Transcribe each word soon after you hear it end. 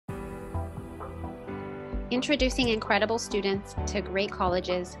Introducing incredible students to great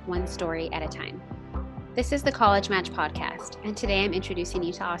colleges, one story at a time. This is the College Match podcast, and today I'm introducing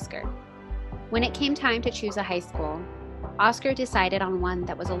you to Oscar. When it came time to choose a high school, Oscar decided on one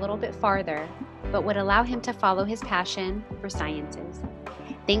that was a little bit farther, but would allow him to follow his passion for sciences.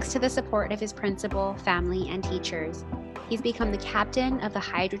 Thanks to the support of his principal, family, and teachers, he's become the captain of the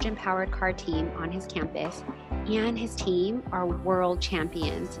hydrogen-powered car team on his campus, and his team are world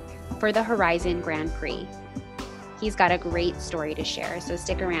champions for the Horizon Grand Prix. He's got a great story to share, so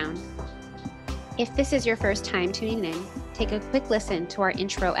stick around. If this is your first time tuning in, take a quick listen to our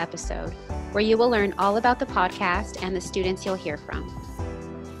intro episode, where you will learn all about the podcast and the students you'll hear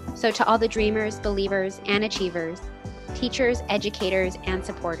from. So to all the dreamers, believers, and achievers, teachers, educators, and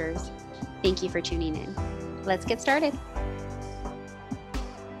supporters, thank you for tuning in. Let's get started.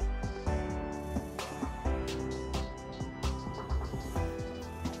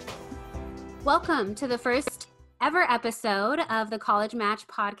 Welcome to the first ever episode of the College Match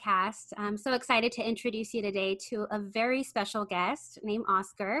podcast. I'm so excited to introduce you today to a very special guest named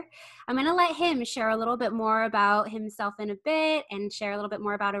Oscar. I'm going to let him share a little bit more about himself in a bit and share a little bit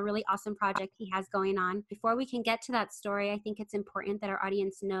more about a really awesome project he has going on. Before we can get to that story, I think it's important that our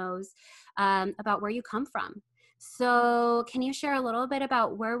audience knows about where you come from. So can you share a little bit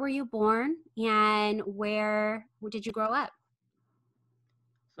about where were you born and where did you grow up?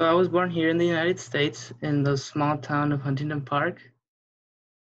 So I was born here in the United States in the small town of Huntington Park.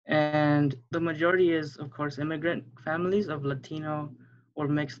 And the majority is, of course, immigrant families of Latino or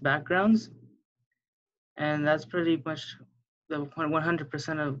mixed backgrounds. And that's pretty much the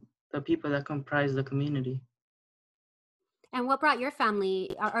 100% of the people that comprise the community. And what brought your family,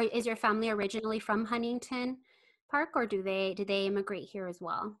 or is your family originally from Huntington Park, or did they immigrate here as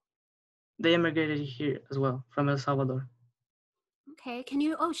well? They immigrated here as well from El Salvador. Okay, can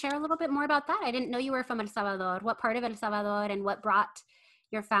you share a little bit more about that? I didn't know you were from El Salvador. What part of El Salvador and what brought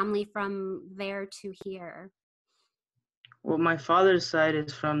your family from there to here? Well, my father's side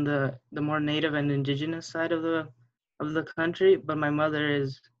is from the more native and indigenous side of the country, but my mother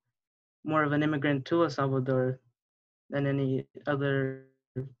is more of an immigrant to El Salvador than any other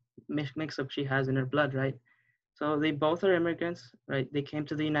mix-up she has in her blood, right? So they both are immigrants, right? They came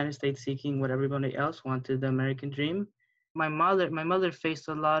to the United States seeking what everybody else wanted, the American dream. My mother faced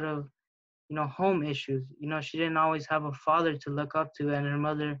a lot of, home issues. She didn't always have a father to look up to, and her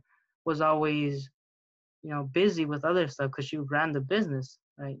mother was always, busy with other stuff because she ran the business,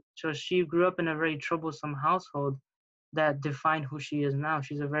 right? So she grew up in a very troublesome household that defined who she is now.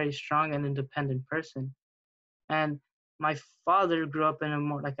 She's a very strong and independent person. And my father grew up in a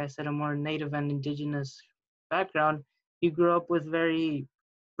more, like I said, a more native and indigenous background. He grew up with very,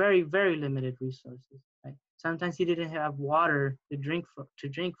 very, very limited resources. Right? Sometimes he didn't have water to drink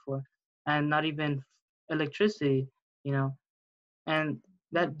for, and not even electricity. And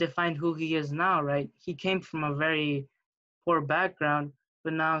that defined who he is now. Right? He came from a very poor background,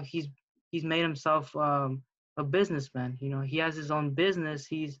 but now he's made himself a businessman. He has his own business.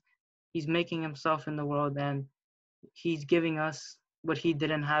 He's making himself in the world, and he's giving us what he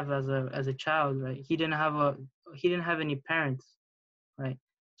didn't have as a child, right? He didn't have any parents, right?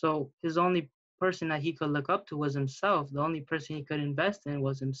 So his only person that he could look up to was himself. The only person he could invest in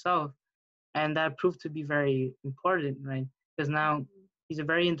was himself. And that proved to be very important, right? Because now he's a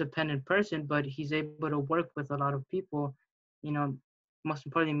very independent person, but he's able to work with a lot of people, most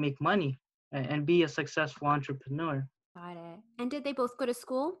importantly, make money and be a successful entrepreneur. Got it. And did they both go to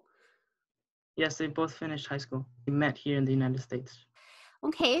school? Yes, they both finished high school. We met here in the United States.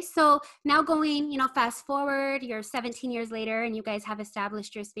 Okay, so now going, fast forward, you're 17 years later and you guys have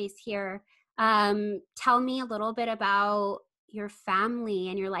established your space here. Tell me a little bit about your family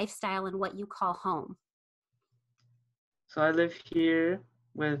and your lifestyle and what you call home. So I live here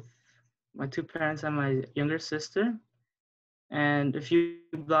with my two parents and my younger sister. And a few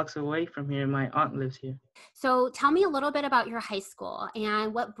blocks away from here, my aunt lives here. So tell me a little bit about your high school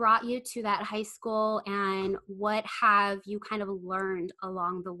and what brought you to that high school and what have you kind of learned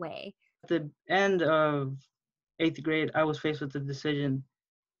along the way? At the end of 8th grade, I was faced with the decision,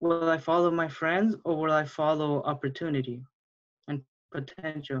 will I follow my friends or will I follow opportunity and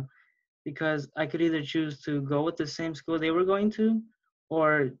potential? Because I could either choose to go with the same school they were going to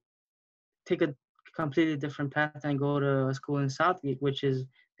or take a completely different path and go to a school in Southgate, which is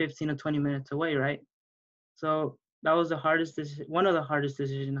 15 to 20 minutes away, right? So that was one of the hardest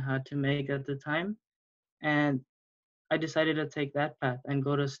decisions I had to make at the time. And I decided to take that path and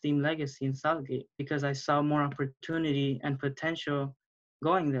go to STEAM Legacy in Southgate because I saw more opportunity and potential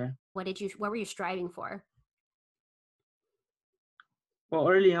going there. What were you striving for? Well,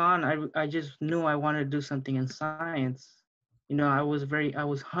 early on, I just knew I wanted to do something in science. I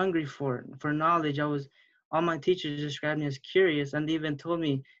was hungry for knowledge. All my teachers described me as curious, and they even told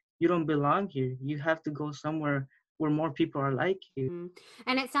me, "You don't belong here. You have to go somewhere where more people are like you." Mm.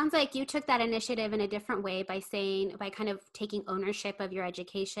 And it sounds like you took that initiative in a different way by kind of taking ownership of your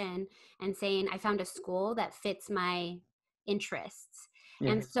education and saying, I found a school that fits my interests.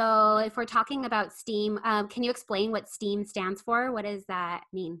 And Yes. so, if we're talking about STEAM, can you explain what STEAM stands for? What does that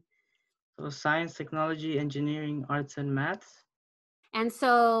mean? So science, technology, engineering, arts, and maths. And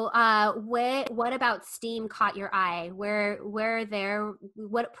so, what about STEAM caught your eye?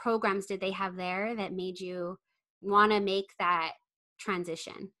 What programs did they have there that made you want to make that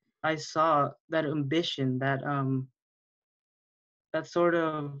transition? I saw that ambition, that sort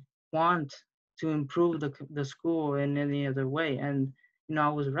of want to improve the school in any other way. And I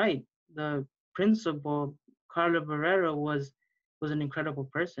was right. The principal, Carla Barrero, was an incredible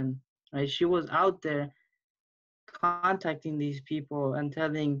person. Right, she was out there contacting these people and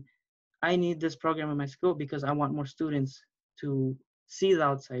telling, I need this program in my school because I want more students to see the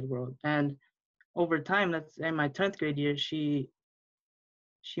outside world. And over time, that's in my 10th grade year, she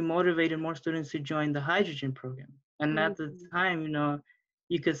motivated more students to join the hydrogen program. And at the Mhm. time,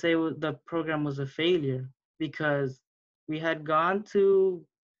 you could say the program was a failure because we had gone to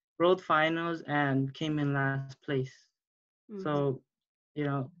world finals and came in last place. Mhm. So, you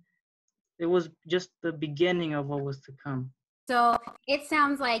know, it was just the beginning of what was to come. So it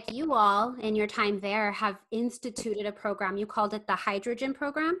sounds like you all, in your time there, have instituted a program. You called it the Hydrogen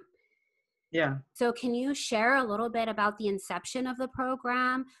Program. Yeah. So can you share a little bit about the inception of the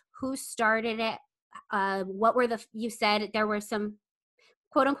program? Who started it? What were you said there were some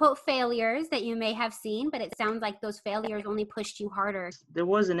quote unquote failures that you may have seen, but it sounds like those failures only pushed you harder. There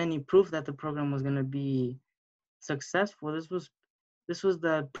wasn't any proof that the program was going to be successful. This was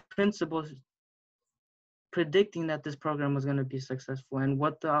the principals predicting that this program was going to be successful and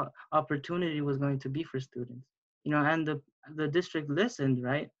what the opportunity was going to be for students. And the district listened,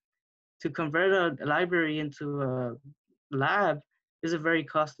 right? To convert a library into a lab is a very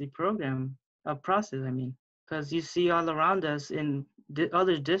costly process, I mean, because you see all around us in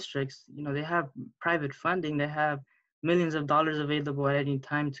other districts, they have private funding, they have millions of dollars available at any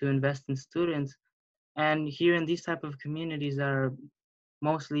time to invest in students. And here in these type of communities that are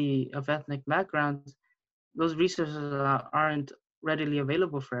mostly of ethnic backgrounds, those resources aren't readily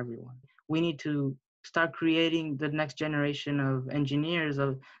available for everyone. We need to start creating the next generation of engineers,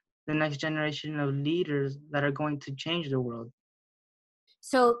 of the next generation of leaders that are going to change the world.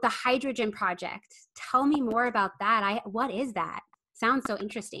 So the Hydrogen Project, tell me more about that. What is that? Sounds so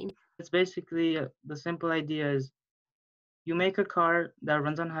interesting. It's basically the simple idea is you make a car that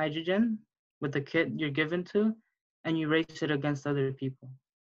runs on hydrogen with the kit you're given to, and you race it against other people.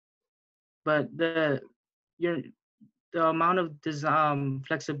 But your the amount of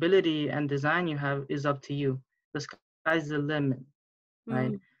flexibility and design you have is up to you. The sky's the limit,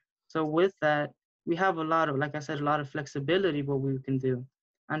 right? Mm. So with that, we have like I said, a lot of flexibility what we can do.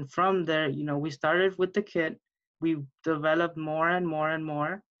 And from there, we started with the kit. We developed more and more and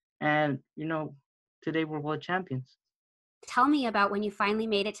more. And, today we're world champions. Tell me about when you finally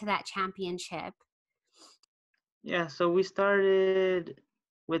made it to that championship. Yeah, so we started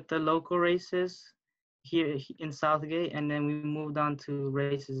with the local races here in Southgate, and then we moved on to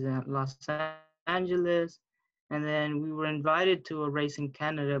races in Los Angeles, and then we were invited to a race in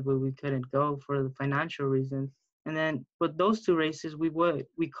Canada, but we couldn't go for the financial reasons. And then with those two races,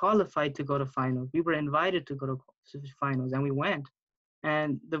 we qualified to go to finals. We were invited to go to finals, and we went.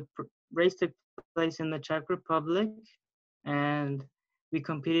 And the race took place in the Czech Republic, and we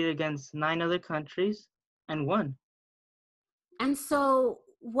competed against 9 other countries and won. And so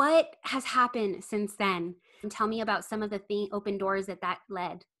what has happened since then? And tell me about some of the open doors that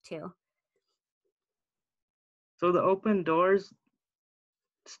led to. So the open doors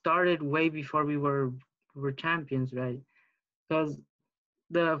started way before we were champions, right? Because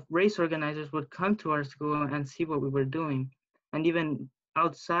the race organizers would come to our school and see what we were doing, and even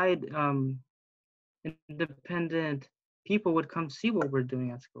outside independent people would come see what we're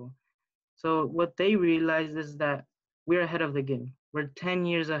doing at school. So what they realized is that we're ahead of the game. We're 10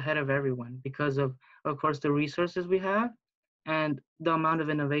 years ahead of everyone because of course, the resources we have and the amount of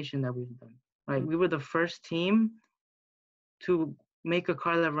innovation that we've done. Right? Mm. We were the first team to make a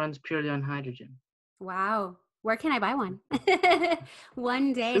car that runs purely on hydrogen. Wow. Where can I buy one?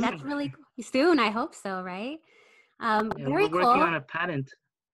 One day. That's Soon. really soon. I hope so, right? Yeah, Very we're working cool. on a patent.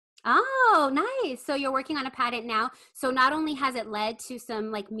 Oh, nice. So you're working on a patent now. So not only has it led to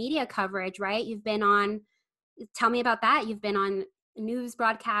some like media coverage, right? You've been on, tell me about that. You've been on news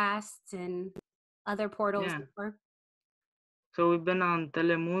broadcasts and other portals Yeah. before? So we've been on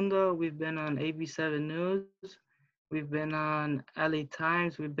Telemundo, we've been on AB7 News, we've been on LA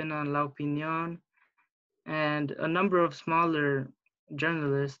Times, we've been on La Opinión, and a number of smaller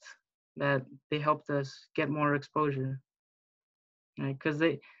journalists that they helped us get more exposure, right? Because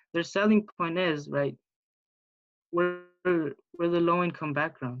their selling point is, right, we're the low income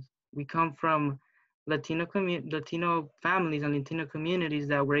backgrounds. We come from Latino families and Latino communities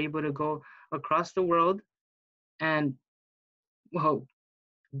that were able to go across the world and, well,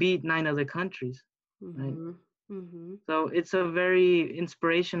 beat 9 other countries, right? Mm-hmm. Mm-hmm. So it's a very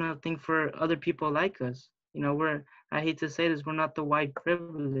inspirational thing for other people like us. I hate to say this, we're not the white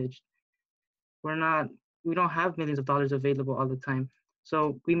privileged. We're not, we don't have millions of dollars available all the time.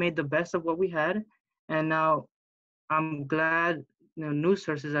 So we made the best of what we had. And now I'm glad, news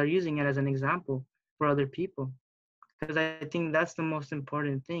sources are using it as an example for other people, because I think that's the most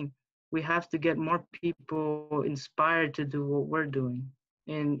important thing. We have to get more people inspired to do what we're doing,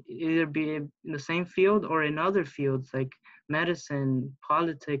 and either be in the same field or in other fields like medicine,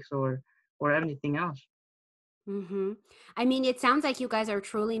 politics, or anything else. Mm-hmm. I mean, it sounds like you guys are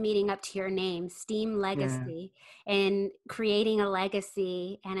truly meeting up to your name, STEAM Yeah, legacy, and creating a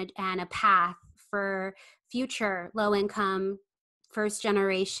legacy and a path for future low income, first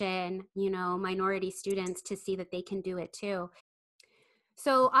generation, minority students to see that they can do it too.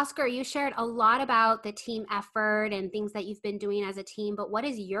 So, Oscar, you shared a lot about the team effort and things that you've been doing as a team, but what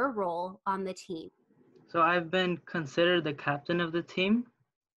is your role on the team? so I've been considered the captain of the team,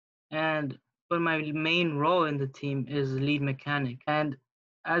 and but my main role in the team is lead mechanic. And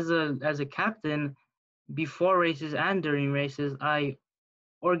as a captain, before races and during races, I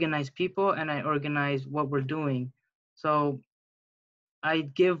organize people and I organize what we're doing. So I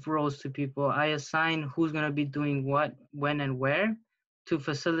give roles to people. I assign who's going to be doing what, when, and where to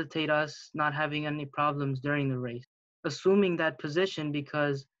facilitate us not having any problems during the race. Assuming that position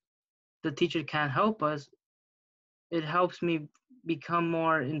because the teacher can't help us, it helps me become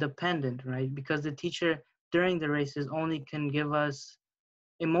more independent, right? Because the teacher during the races only can give us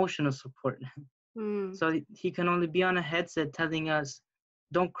emotional support. Mm, So he can only be on a headset telling us,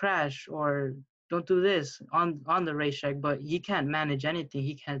 "Don't crash" or "Don't do this" on the racetrack, but he can't manage anything.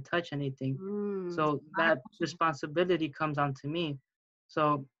 He can't touch anything. mm. So A lot of that responsibility comes onto me.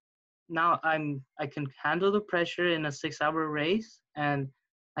 So now I can handle the pressure in a 6-hour race, and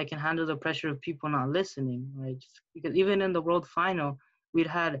I can handle the pressure of people not listening, right? Just because even in the world final, we'd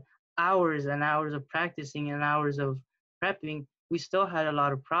had hours and hours of practicing and hours of prepping. We still had a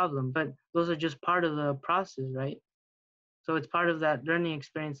lot of problems, but those are just part of the process, right? So it's part of that learning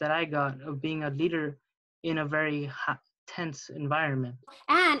experience that I got of being a leader in a very tense environment.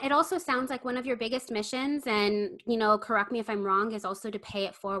 And it also sounds like one of your biggest missions, and, correct me if I'm wrong, is also to pay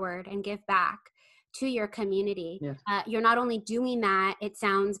it forward and give back to your community. Yes. You're not only doing that, it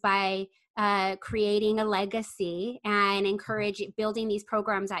sounds, by creating a legacy and encourage building these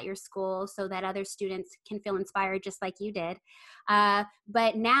programs at your school so that other students can feel inspired just like you did.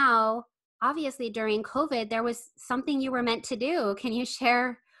 But now, obviously, during COVID, there was something you were meant to do. Can you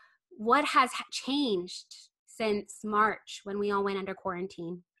share what has changed since March when we all went under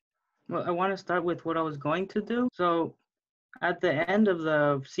quarantine? Well, I want to start with what I was going to do. So at the end of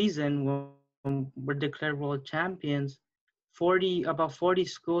the season, when we're declared world champions, about 40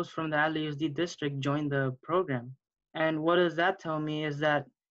 schools from the LAUSD district joined the program. And what does that tell me is that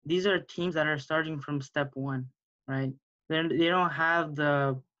these are teams that are starting from step one, right? They don't have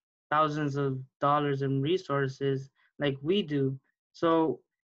the thousands of dollars in resources like we do. So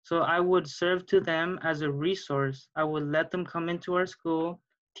I would serve to them as a resource. I would let them come into our school,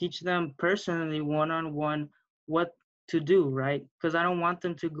 teach them personally one-on-one what to do, right? Because I don't want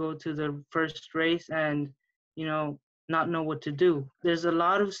them to go to the first race and, not know what to do. There's a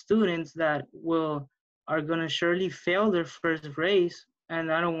lot of students that are going to surely fail their first race, and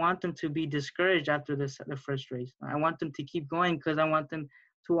I don't want them to be discouraged after the first race. I want them to keep going because I want them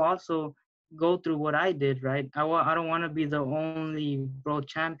to also go through what I did, right? I don't want to be the only world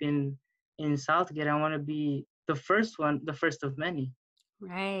champion in Southgate. I want to be the first one, the first of many,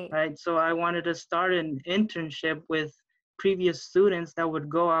 Right. right? So I wanted to start an internship with previous students that would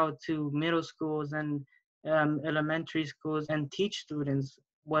go out to middle schools and elementary schools and teach students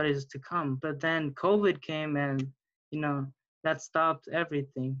what is to come. But then COVID came, and that stopped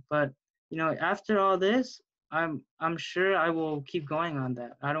everything. But after all this, I'm sure I will keep going on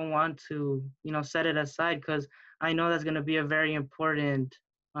that. I don't want to set it aside because I know that's going to be a very important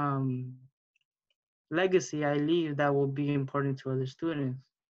um, legacy I leave that will be important to other students.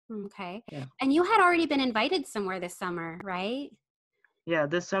 Okay. Yeah. And you had already been invited somewhere this summer, right? Yeah,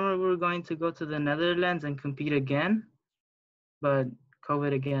 this summer we were going to go to the Netherlands and compete again, but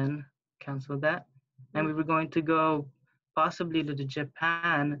COVID again canceled that. And we were going to go possibly to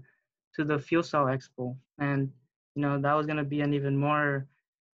Japan to the Fuel Cell Expo. And, that was going to be an even more,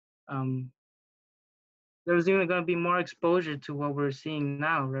 um, there was even going to be more exposure to what we're seeing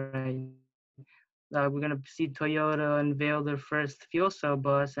now, right? We're going to see Toyota unveil their first fuel cell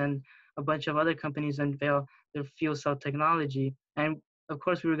bus, and a bunch of other companies unveil their fuel cell technology. And of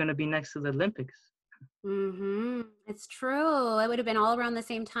course, we were going to be next to the Olympics. It's true. It would have been all around the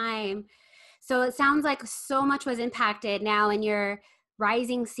same time. So it sounds like so much was impacted now in your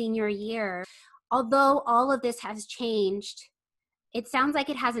rising senior year. Although all of this has changed, it sounds like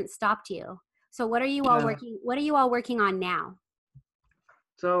it hasn't stopped you. So Yeah. what are you all working on now?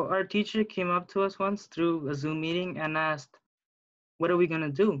 So our teacher came up to us once through a Zoom meeting and asked, "What are we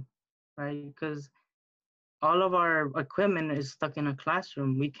gonna do?" Right? Because all of our equipment is stuck in a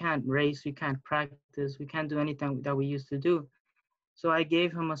classroom. We can't race, we can't practice, we can't do anything that we used to do. So I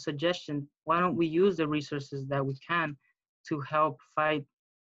gave him a suggestion. Why don't we use the resources that we can to help fight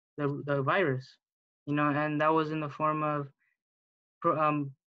the virus? And that was in the form of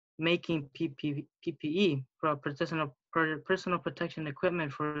making PPE, personal protection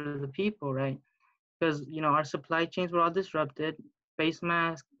equipment for the people, right? Because our supply chains were all disrupted. Face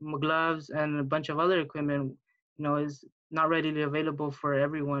masks, gloves, and a bunch of other equipment, is not readily available for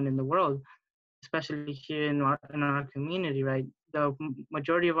everyone in the world, especially here in our community, right? The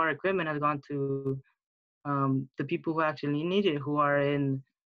majority of our equipment has gone to the people who actually need it, who are in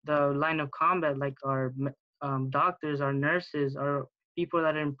the line of combat, like our doctors, our nurses, our people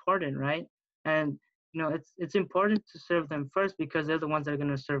that are important, right? And it's important to serve them first because they're the ones that are going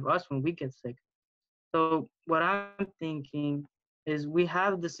to serve us when we get sick. So what I'm thinking is we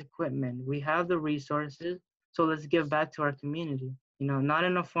have this equipment, we have the resources, so let's give back to our community. Not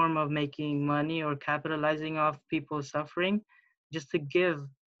in a form of making money or capitalizing off people's suffering, just to give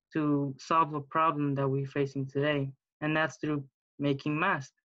to solve a problem that we're facing today, and that's through making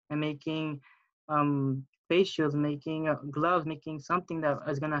masks and making face shields, making gloves, making something that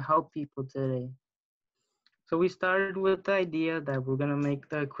is gonna help people today. So we started with the idea that we're gonna make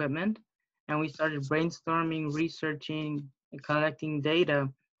the equipment, and we started brainstorming, researching, collecting data,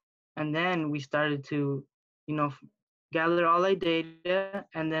 and then we started to, you know, gather all our data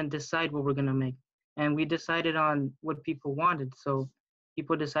and then decide what we're gonna make. And we decided on what people wanted. So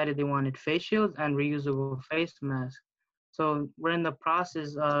people decided they wanted face shields and reusable face masks. So we're in the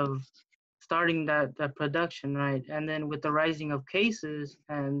process of starting that production, right? And then with the rising of cases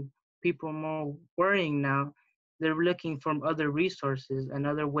and people more worrying now, they're looking for other resources and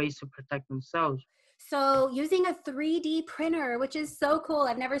other ways to protect themselves. So using a 3D printer, which is so cool.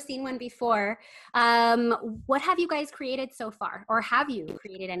 I've never seen one before. What have you guys created so far? Or have you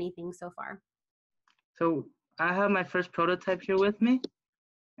created anything so far? So I have my first prototype here with me,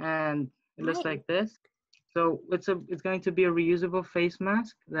 and it looks Nice. like this. So it's going to be a reusable face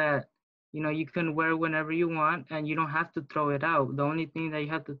mask that you can wear whenever you want, and you don't have to throw it out. The only thing that you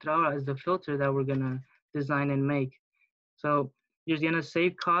have to throw out is the filter that we're gonna design and make. So you're gonna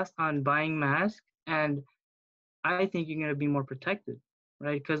save cost on buying masks, and I think you're gonna be more protected,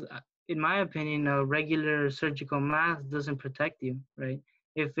 right? Because in my opinion, a regular surgical mask doesn't protect you, right?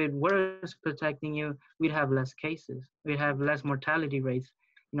 If it was protecting you, we'd have less cases. We'd have less mortality rates.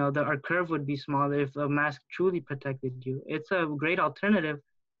 Our curve would be smaller if a mask truly protected you. It's a great alternative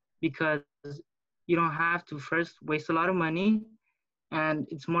because you don't have to first waste a lot of money, and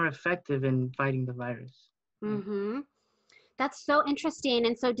it's more effective in fighting the virus. Right? Mm-hmm. That's so interesting.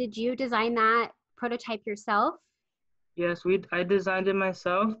 And so did you design that prototype yourself? Yes, I designed it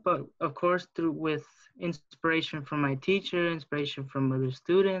myself, but of course through with inspiration from my teacher, inspiration from other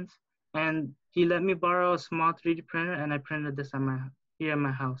students, and he let me borrow a small 3D printer, and I printed this here at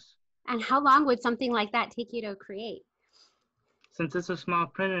my house. And how long would something like that take you to create? Since it's a small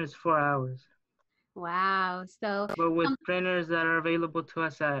printer, it's 4 hours. Wow. So, But with um, printers that are available to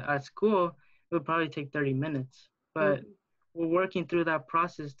us at school, it would probably take 30 minutes. But we're working through that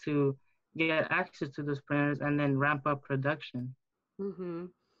process to get access to those printers and then ramp up production. mm-hmm.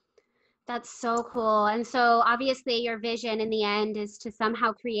 That's so cool. And so obviously your vision in the end is to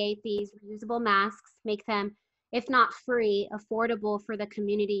somehow create these reusable masks, make them, if not free, affordable for the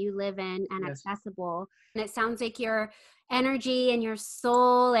community you live in and Yes. accessible. And it sounds like your energy and your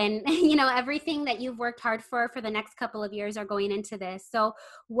soul and everything that you've worked hard for the next couple of years are going into this. So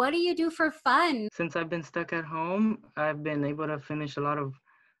what do you do for fun? Since I've been stuck at home, I've been able to finish a lot of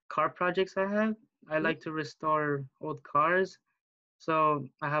car projects I have. I like to restore old cars. So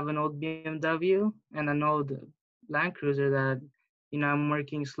I have an old BMW and an old Land Cruiser that I'm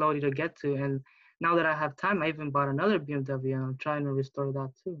working slowly to get to. And now that I have time, I even bought another BMW and I'm trying to restore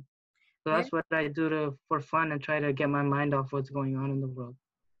that too. So Where, that's what I do for fun and try to get my mind off what's going on in the world.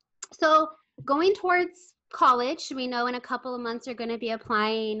 so going towards college, we know in a couple of months you're going to be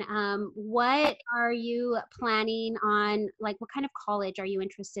applying. What are you planning on? Like, what kind of college are you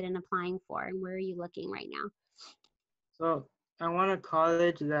interested in applying for, and where are you looking right now? So I want a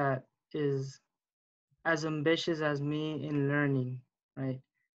college that is as ambitious as me in learning, right?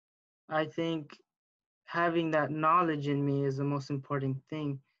 I think having that knowledge in me is the most important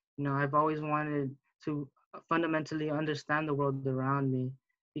thing. I've always wanted to fundamentally understand the world around me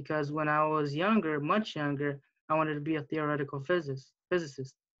because when I was younger, much younger, I wanted to be a theoretical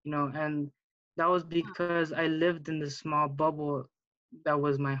physicist, and that was because I lived in this small bubble that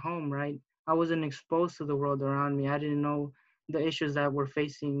was my home, right? I wasn't exposed to the world around me. I didn't know the issues that were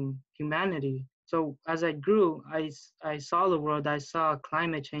facing humanity. So as I grew, I saw the world, I saw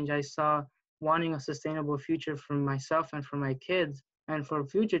climate change, I saw wanting a sustainable future for myself and for my kids and for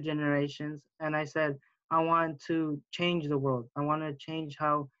future generations. And I said, I want to change the world. I want to change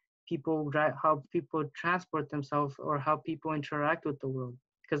how people transport themselves or how people interact with the world.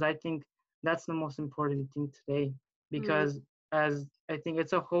 Because I think that's the most important thing today. Mm, Because as I think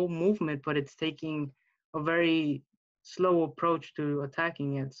it's a whole movement, but it's taking a very slow approach to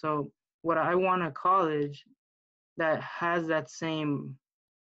attacking it. So what I want a college that has that same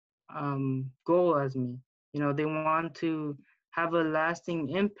goal as me. They want to have a lasting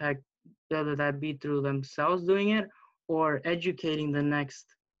impact, whether that be through themselves doing it or educating the next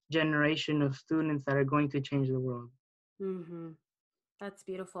generation of students that are going to change the world. mm-hmm. That's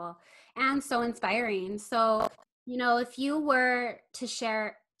beautiful and so inspiring. So, if you were to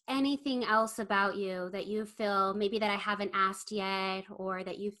share anything else about you that you feel maybe that I haven't asked yet, or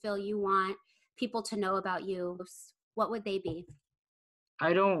that you feel you want people to know about you, what would they be?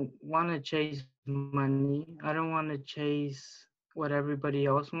 I don't want to chase money. I don't want to chase what everybody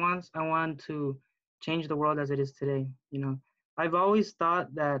else wants. I want to change the world as it is today. I've always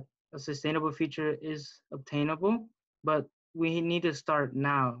thought that a sustainable future is obtainable, but we need to start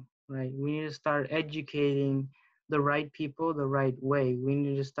now, right? We need to start educating the right people the right way. We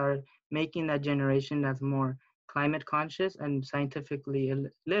need to start making that generation that's more climate conscious and scientifically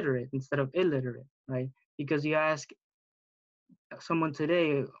literate instead of illiterate, right? Because you ask someone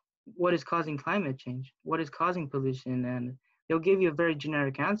today, what is causing climate change? What is causing pollution? And they'll give you a very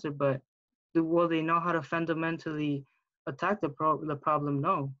generic answer, but will they know how to fundamentally attack the problem?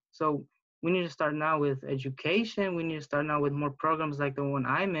 No. So we need to start now with education. We need to start now with more programs like the one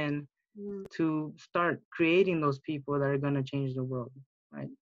I'm in to start creating those people that are going to change the world, right?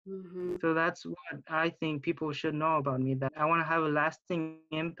 Mm-hmm. So that's what I think people should know about me, that I want to have a lasting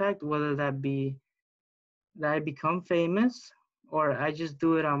impact, whether that be that I become famous or I just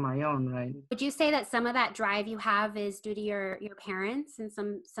do it on my own, right? Would you say that some of that drive you have is due to your parents and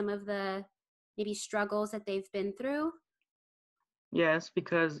some of the maybe struggles that they've been through? Yes,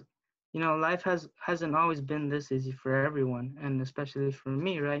 because life hasn't always been this easy for everyone, and especially for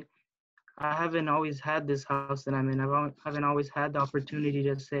me, right? I haven't always had this house that I'm in. Haven't always had the opportunity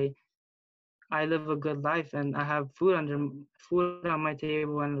to say I live a good life and I have food on my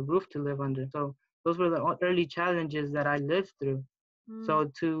table and a roof to live under. So those were the early challenges that I lived through. Mm.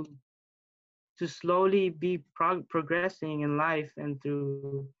 So to slowly be progressing in life and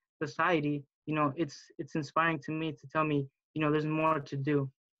through society, it's inspiring to me to tell me, there's more to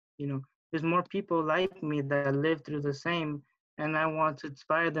do. There's more people like me that live through the same, and I want to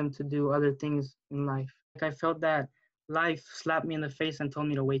inspire them to do other things in life. Like I felt that life slapped me in the face and told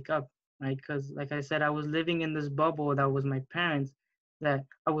me to wake up, right? Because like I said, I was living in this bubble that was my parents, that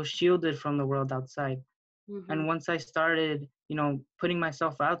I was shielded from the world outside. Mm-hmm. And once I started, putting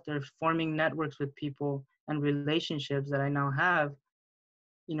myself out there, forming networks with people and relationships that I now have,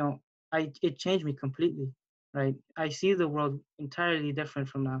 you know, it changed me completely, right? I see the world entirely different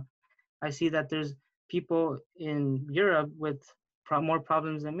from now. I see that there's people in Europe with more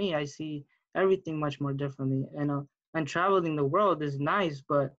problems than me. I see everything much more differently. And traveling the world is nice,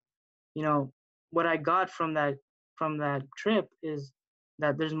 but you know, what I got from that trip is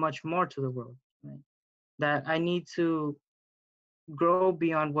that there's much more to the world, right? That I need to grow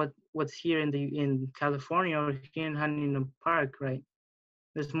beyond what's here in California or here in Huntington Park, right?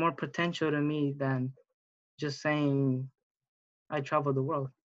 There's more potential to me than just saying I travel the world.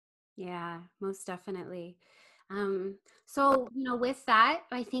 Yeah, most definitely. So, with that,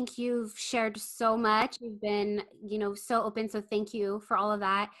 I think you've shared so much. You've been, so open. So thank you for all of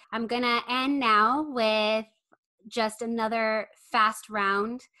that. I'm going to end now with just another fast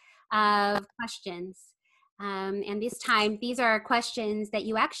round of questions. And this time, these are questions that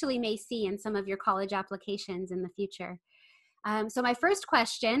you actually may see in some of your college applications in the future. So my first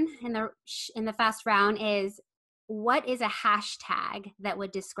question in the fast round is, what is a hashtag that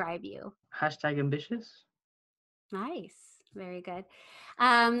would describe you? Hashtag ambitious. Nice. Very good.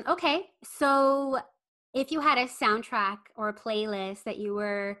 Okay. So if you had a soundtrack or a playlist that you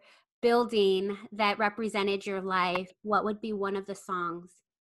were building that represented your life, what would be one of the songs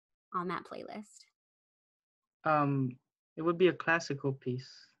on that playlist? It would be a classical piece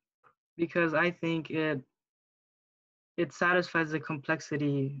because I think it satisfies the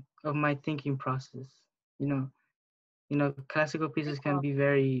complexity of my thinking process. You know, classical pieces can be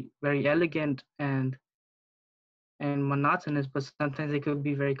very, very elegant and monotonous, but sometimes they could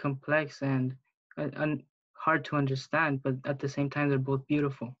be very complex and hard to understand. But at the same time, they're both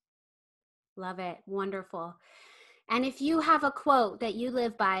beautiful. Love it. Wonderful. And if you have a quote that you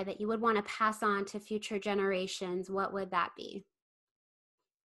live by that you would want to pass on to future generations, what would that be?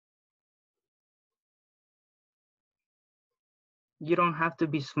 You don't have to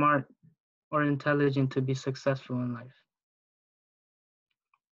be smart or intelligent to be successful in life.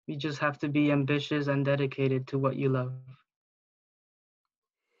 You just have to be ambitious and dedicated to what you love.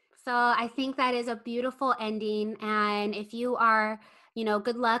 So I think that is a beautiful ending. And if you are,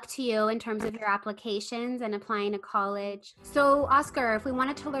 good luck to you in terms of your applications and applying to college. So Oscar, if we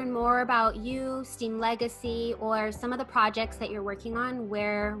wanted to learn more about you, STEAM Legacy, or some of the projects that you're working on,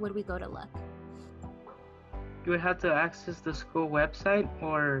 where would we go to look? You would have to access the school website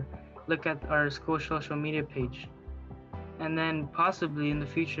or look at our school social media page. And then possibly in the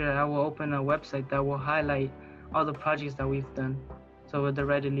future, I will open a website that will highlight all the projects that we've done, so they're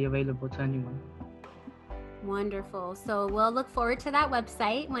readily available to anyone. Wonderful. So we'll look forward to that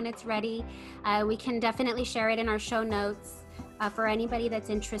website when it's ready. We can definitely share it in our show notes for anybody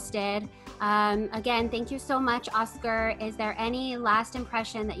that's interested. Again, thank you so much, Oscar. Is there any last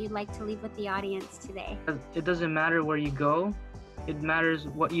impression that you'd like to leave with the audience today? It doesn't matter where you go. It matters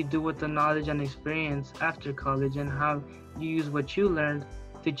what you do with the knowledge and experience after college and how you use what you learned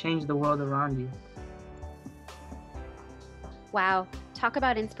to change the world around you. Wow, talk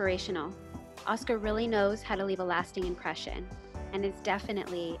about inspirational. Oscar really knows how to leave a lasting impression and is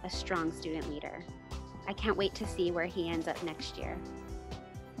definitely a strong student leader. I can't wait to see where he ends up next year.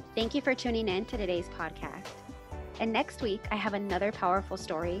 Thank you for tuning in to today's podcast. And next week, I have another powerful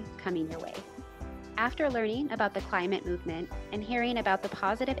story coming your way. After learning about the climate movement and hearing about the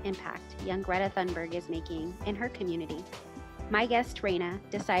positive impact young Greta Thunberg is making in her community, my guest, Reina,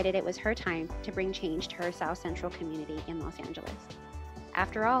 decided it was her time to bring change to her South Central community in Los Angeles.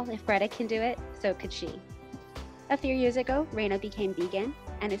 After all, if Greta can do it, so could she. A few years ago, Reina became vegan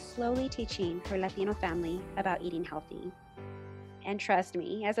and is slowly teaching her Latino family about eating healthy. And trust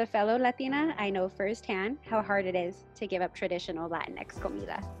me, as a fellow Latina, I know firsthand how hard it is to give up traditional Latinx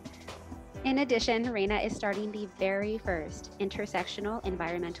comida. In addition, Reina is starting the very first intersectional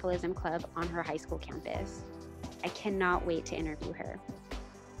environmentalism club on her high school campus. I cannot wait to interview her.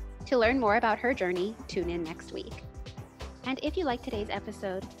 To learn more about her journey, tune in next week. And if you like today's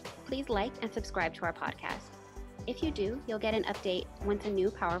episode, please like and subscribe to our podcast. If you do, you'll get an update once a new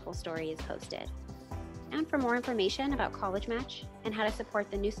powerful story is posted. And for more information about College Match and how to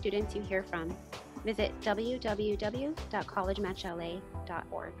support the new students you hear from, visit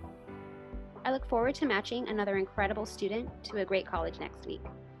www.collegematchla.org. I look forward to matching another incredible student to a great college next week,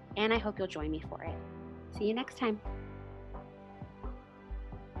 and I hope you'll join me for it. See you next time.